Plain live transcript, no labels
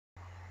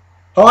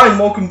Hi and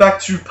welcome back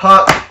to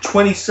part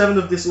 27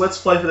 of this Let's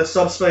Play for the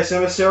Subspace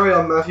Emissary.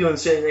 I'm Matthew and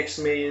sitting next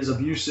to me is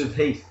Abusive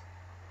Heath.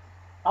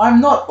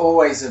 I'm not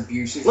always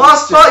abusive.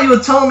 Last part you were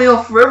telling me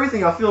off for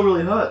everything, I feel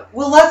really hurt.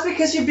 Well, that's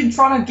because you've been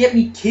trying to get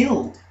me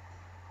killed.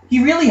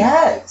 He really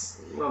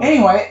has. Well,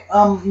 anyway,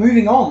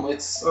 moving on,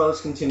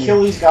 let's continue.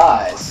 kill these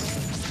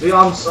guys. We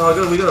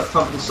gotta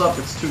pump this up,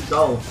 it's too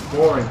dull,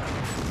 boring.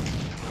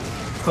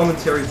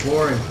 Commentary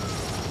boring.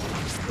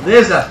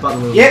 There's that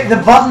button. Yeah, the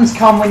buttons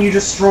come when you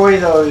destroy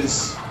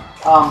those,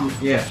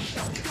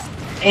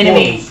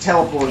 enemy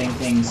teleporting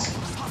things.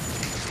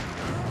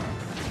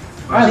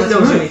 I think there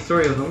was only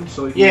 3 of them,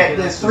 so we can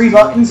there's 3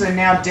 buttons, and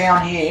now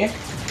down here,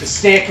 the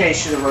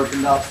staircase should have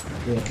opened up.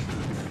 Yeah.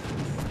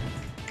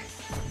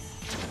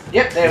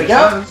 Yep, there we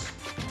go.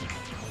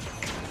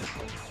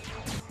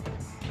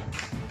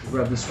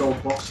 Grab this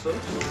gold box first,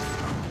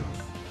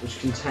 which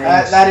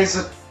contains... that is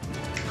a...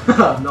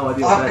 no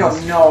idea what that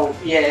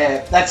is.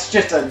 Yeah, that's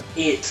just a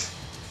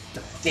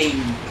thing.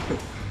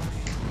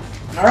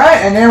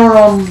 Alright, and now we're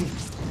on...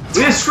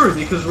 We're screwed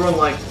because we're on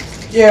like...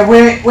 Yeah,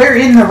 we're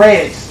in the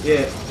red.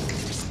 Yeah.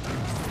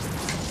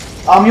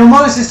 You'll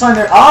notice this time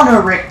there are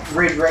no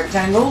red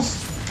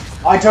rectangles.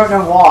 I don't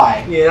know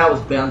why. Yeah, that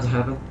was bound to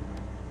happen.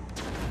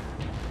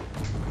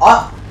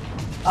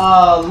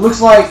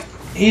 Looks like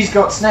he's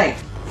got Snake.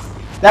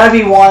 That'd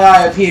be why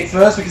I appeared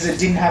first, because it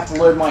didn't have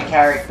to load my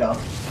character.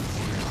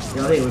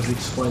 Yeah, I think it was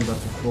explained that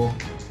before.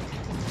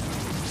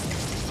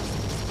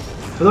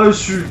 For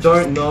those who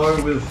don't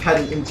know, we've had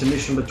an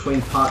intermission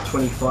between part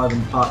 25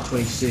 and part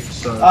 26,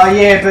 so...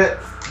 yeah, but...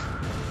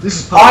 This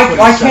is part 27.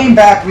 I came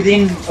back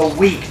within a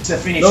week to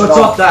finish it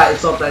off. No,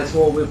 it's not that, it's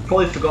more, we've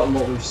probably forgotten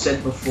what we've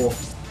said before.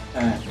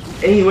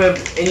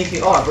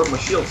 Anything... Oh, I broke my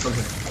shield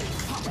somehow.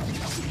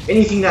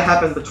 Anything that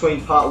happened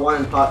between part 1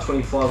 and part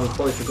 25 we've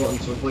probably forgotten,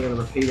 so we're probably going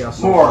to repeat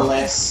ourselves. More or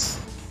less.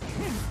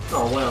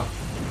 Oh, wow.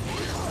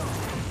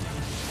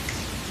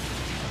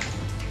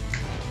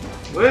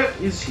 Where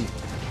is he?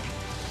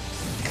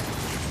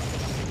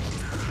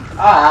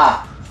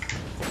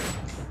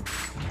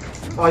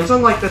 Oh, he's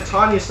on like the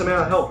tiniest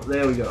amount of health.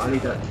 There we go. I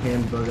need that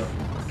hamburger.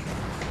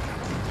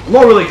 I'm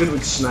not really good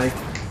with Snake.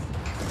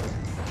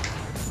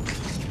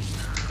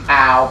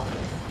 Ow.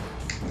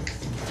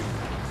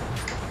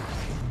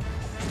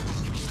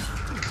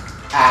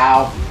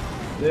 Ow.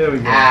 There we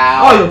go.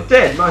 Ow. Oh, you're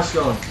dead. Nice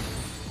going.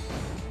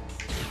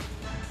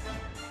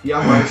 Yeah,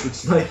 I'm raged with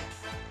Snake.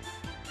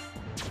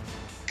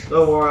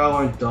 Don't worry, I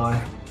won't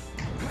die.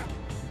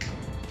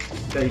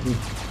 Okay, you can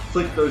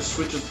flick those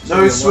switches.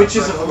 Those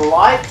switches of the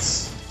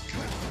lights.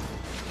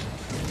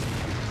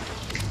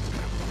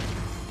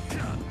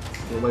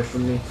 Get away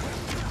from me.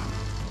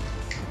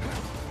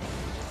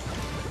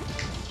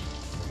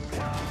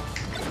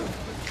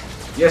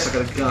 Yes, I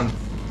got a gun.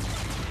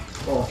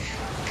 Oh.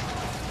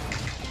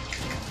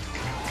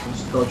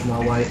 Just dodge my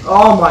way.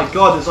 Oh my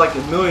god, there's like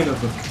a million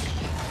of them.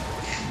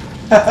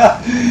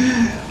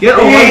 Get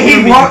away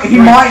from me, he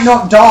might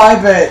not die,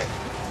 but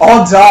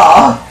odds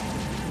are.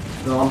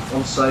 No,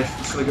 I'm safe. I'm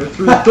just gonna go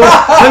through the door.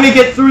 Let me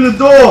get through the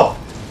door!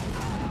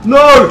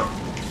 No!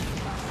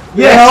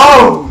 Yes!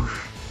 No!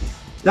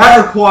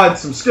 That required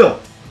some skill.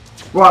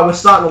 Right, we're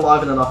starting to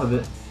liven it up a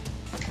bit.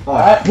 Oh,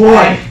 right,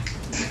 boy!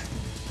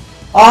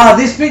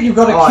 This bit you've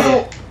got to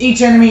kill. Yeah.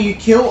 Each enemy you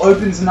kill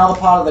opens another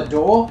part of the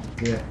door.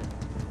 Yeah.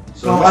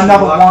 So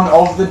another one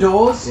of the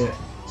doors. Yeah.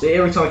 See,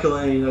 every time I kill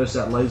an enemy, you notice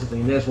that laser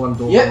thing. There's one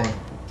door. Yep.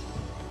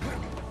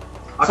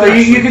 So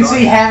you can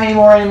see how many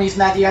more enemies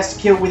Matthew has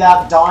to kill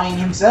without dying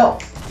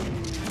himself.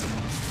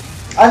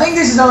 I think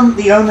this is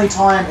the only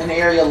time an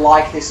area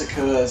like this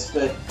occurs,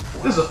 but...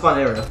 This is a fun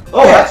area.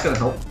 Oh, yeah. That's going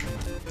to help.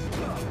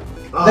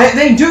 Oh.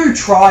 They do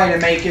try to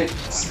make it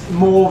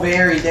more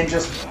varied than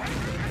just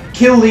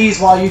kill these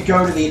while you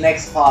go to the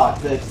next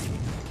part, but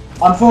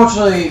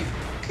unfortunately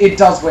it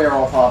does wear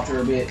off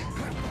after a bit.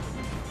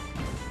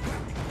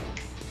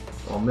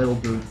 Oh, metal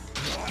dude.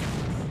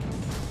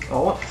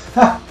 Oh, what?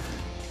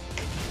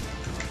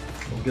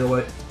 Get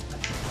away.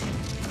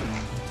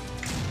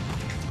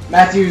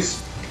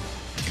 Matthew's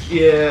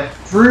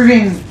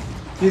proving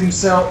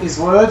himself his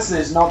words.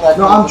 There's not that.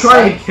 No, I'm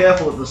trying to be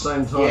careful at the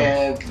same time.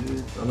 Yeah.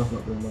 I'm not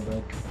doing my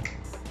bad.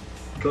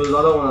 Because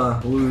I don't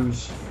want to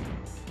lose.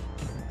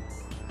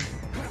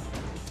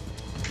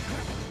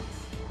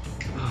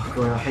 Oh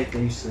god, I hate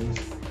these things.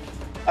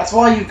 That's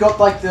why you've got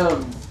like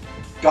the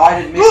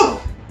guided missile.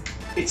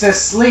 It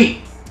says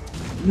sleep.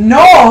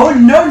 No,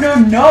 no, no,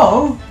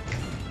 no.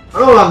 I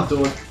know what I'm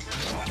doing.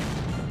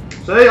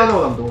 See, I know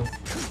what I'm doing.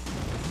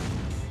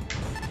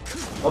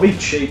 I'll be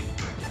cheap.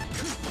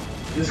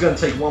 This is going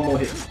to take one more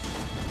hit.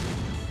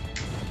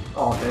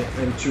 Oh, okay.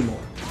 Maybe 2 more.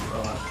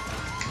 Alright.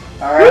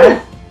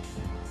 Alright.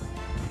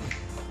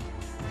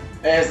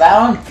 There's that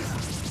one.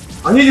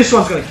 I knew this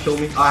one's going to kill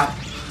me. I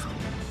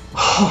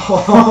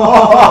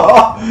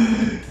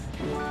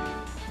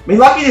mean,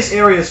 lucky this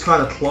area is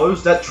kind of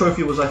closed. That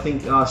trophy was, I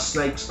think,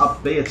 Snake's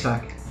up B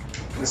attack.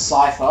 The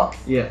Cypher.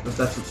 Yeah, if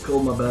that's what's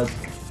called, my bad.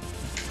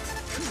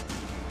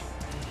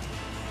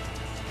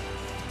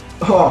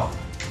 Oh.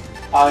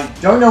 I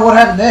don't know what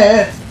happened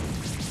there.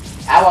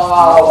 Ow, ow,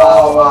 ow,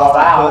 ow, ow,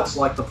 ow. Hurts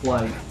like the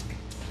plague.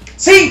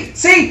 See,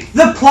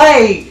 the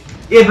plague!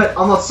 Yeah, but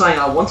I'm not saying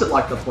I want it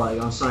like the plague,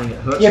 I'm saying it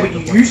hurts Yeah, like but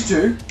you the plague. used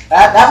to.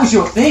 That was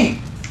your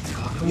thing.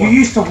 Oh, You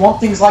used to want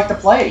things like the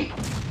plague.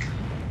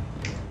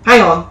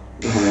 Hang on.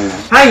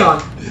 Hang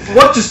on.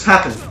 What just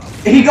happened?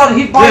 He got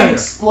hit by an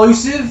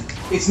explosive.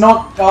 It's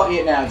not... Oh,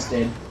 yeah, now it's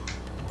dead.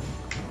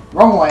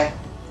 Wrong way.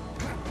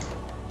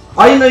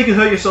 I didn't know you could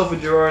hurt yourself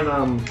with your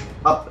own,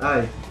 up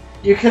A.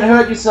 You can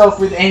hurt yourself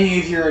with any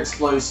of your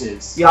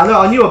explosives. Yeah, I know.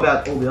 I knew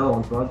about all the other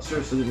ones, but I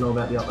seriously didn't know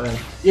about the up A.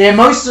 Yeah,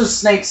 most of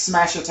Snake's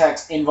smash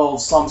attacks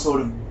involve some sort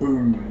of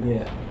boom.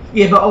 Yeah.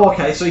 Yeah, but oh,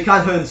 okay, so he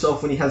can't hurt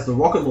himself when he has the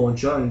rocket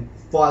launcher and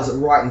fires it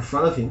right in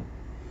front of him.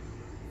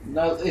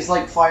 No, it's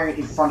like firing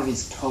in front of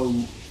his toe.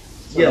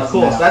 So yeah, of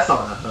course, that's not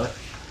gonna hurt.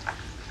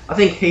 I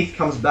think Heath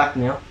comes back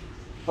now.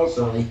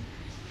 Hopefully. So,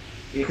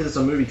 yeah, because it's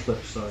a movie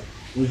clip, so.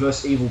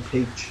 Reverse Evil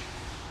Peach.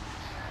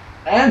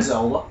 And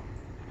Zelda.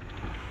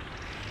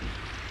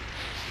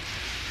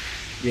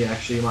 Yeah,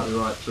 actually, you might be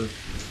right, too.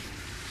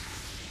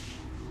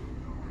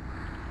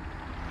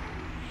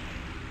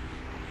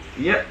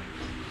 Yep.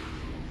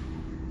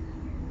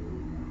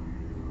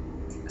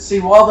 See,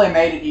 while they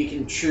made it, you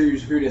can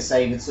choose who to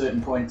save at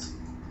certain points.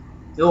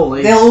 They'll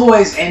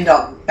always end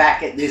up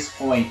back at this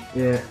point.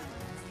 Yeah.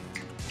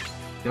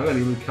 I'm gonna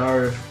be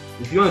Lucario.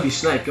 If you want to be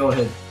Snake, go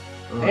ahead.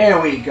 Right. There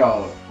we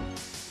go.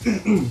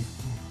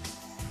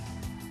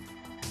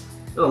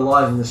 Gotta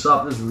liven this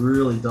up. This is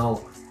really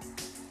dull.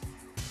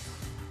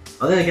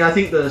 Then again, I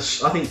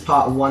think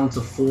part 1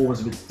 to 4 was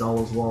a bit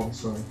dull as well.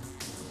 So.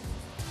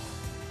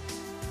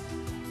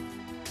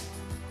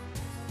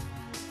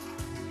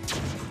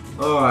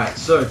 All right.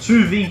 So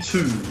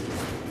 2v2.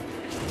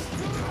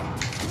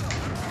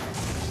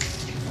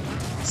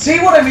 See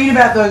what I mean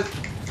about the...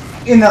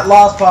 In that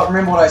last part,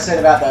 remember what I said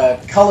about the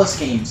color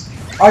schemes?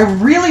 I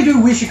really do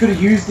wish you could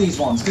have used these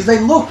ones, because they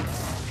look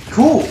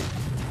cool.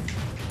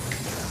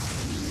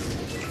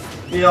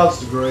 Yeah, I'll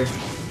just agree.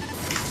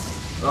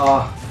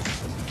 Ah.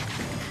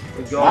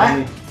 They got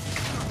me.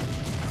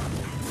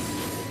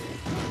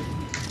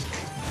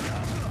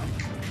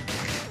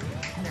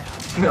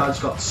 I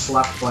just got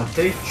slapped by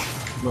Peach.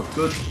 Not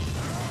good.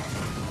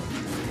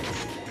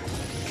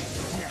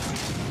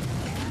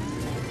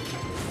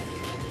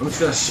 I'm just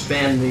gonna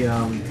spam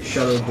the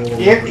shadow ball.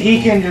 Yep,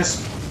 he can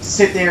just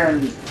sit there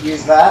and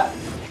use that.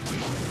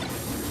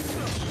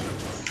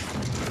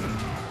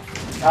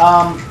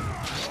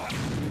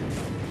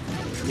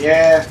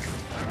 Yeah.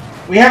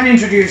 We haven't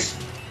introduced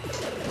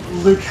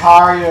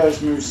Lucario's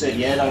moveset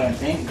yet, I don't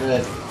think,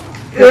 but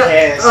who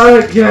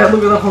cares? Yeah,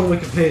 look it up on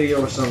Wikipedia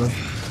or something.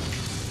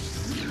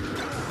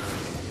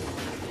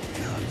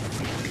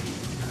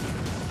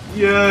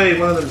 Yay,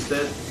 one of them's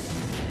dead.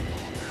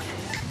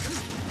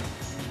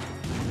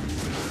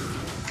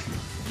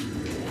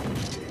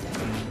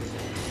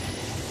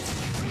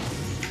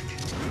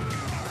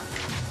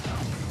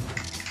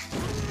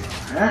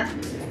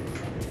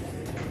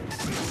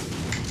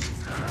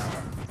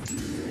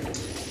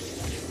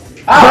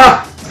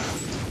 Ah!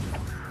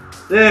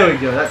 There we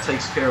go, that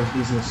takes care of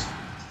business.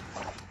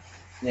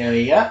 There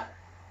we go.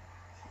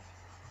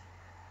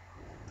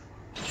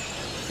 I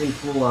think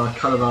we'll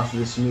cut it after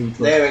this movie.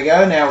 There we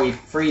go, now we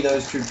free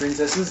those two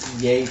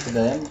princesses. Yay for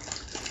them.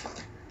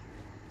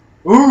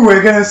 Ooh,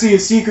 we're gonna see a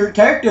secret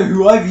character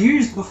who I've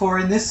used before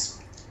in this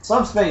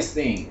subspace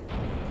thing.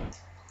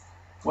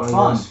 What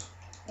fun. Nice.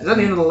 Is that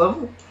the end of the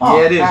level? Oh,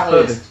 yeah, it is.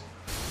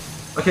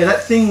 Perfect. Okay,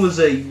 that thing was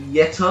a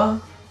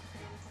Yetta,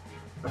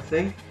 I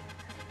think.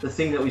 The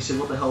thing that we said,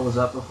 what the hell was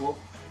that before?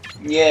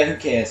 Yeah, who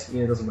cares?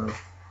 Yeah, it doesn't matter.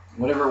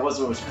 Whatever it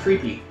was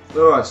creepy.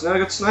 Alright, so now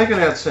we've got Snake on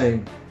our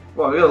team.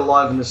 Right, we gotta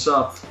liven this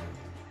up.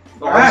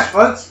 Alright,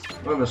 folks.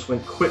 I almost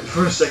went quit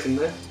for a second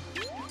there.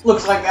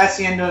 Looks like that's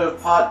the end of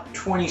part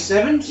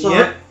 27. So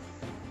yep.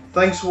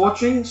 Thanks for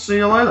watching. See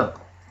you later.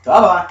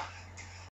 Bye-bye.